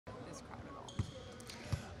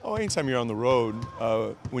Oh, anytime you're on the road,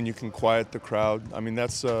 when you can quiet the crowd, I mean,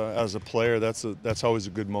 that's as a player, that's always a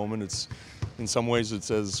good moment. It's in some ways it's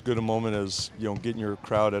as good a moment as getting your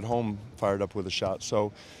crowd at home fired up with a shot.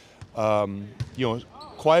 So, um,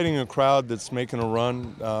 quieting a crowd that's making a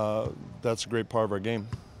run, that's a great part of our game.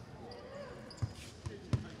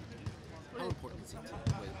 How important is it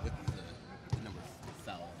with the number of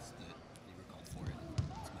fouls that they were called for, and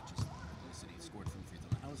as much as the city scored from free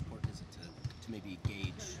throw? How important is it to maybe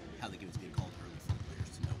gauge how the game is being called early for the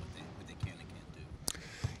players to know what they can and can't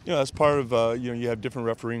do? That's part of you have different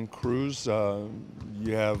refereeing crews.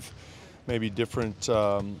 You have maybe different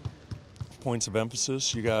points of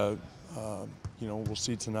emphasis. You got we'll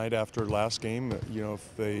see tonight after last game.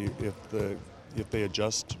 If they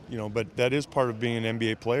adjust. But that is part of being an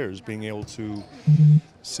NBA player, is being able to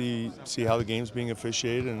see how the game's being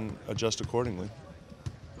officiated and adjust accordingly.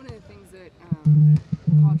 One of the things that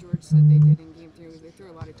Paul George said they did in Game 3 was they threw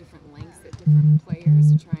a lot of different lengths at different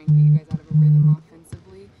players to try and get you guys out of a rhythm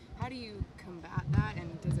offensively. How do you combat that,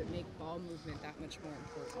 and does it make ball movement that much more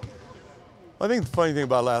important? I think the funny thing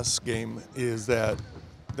about last game is that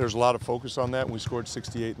there's a lot of focus on that, and we scored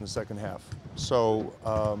 68 in the second half. So,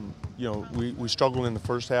 we struggled in the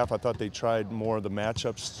first half. I thought they tried more of the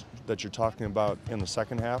matchups that you're talking about in the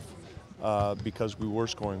second half because we were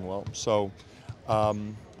scoring well. So,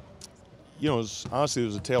 honestly, it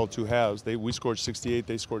was a tale of two halves. We scored 68,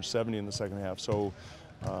 they scored 70 in the second half. So,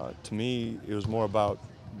 to me, it was more about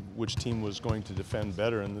which team was going to defend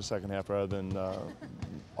better in the second half rather than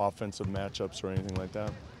offensive matchups or anything like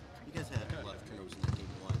that. You guys had a lot of turnovers in game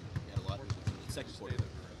one. You had a lot in the second quarter of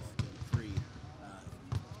game three.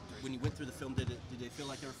 When you went through the film, did they feel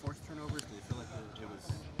like they were forced turnovers? Did they feel like it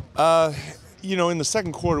was? In the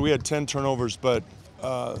second quarter, we had 10 turnovers, but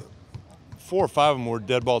 4 or 5 of them were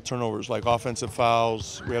dead ball turnovers, like offensive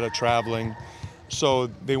fouls. We had a traveling. So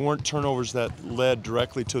they weren't turnovers that led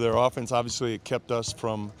directly to their offense. Obviously, it kept us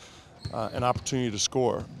from an opportunity to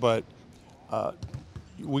score. But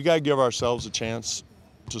we got to give ourselves a chance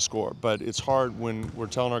to score. But it's hard when we're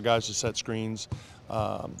telling our guys to set screens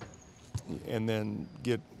and then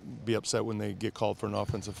be upset when they get called for an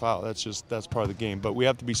offensive foul. That's part of the game. But we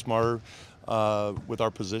have to be smarter with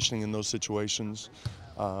our positioning in those situations.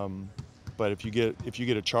 But if you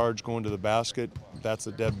get a charge going to the basket, that's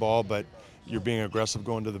a dead ball. But you're being aggressive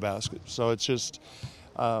going to the basket. So it's just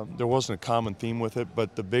there wasn't a common theme with it.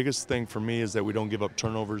 But the biggest thing for me is that we don't give up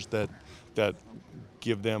turnovers that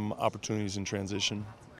give them opportunities in transition.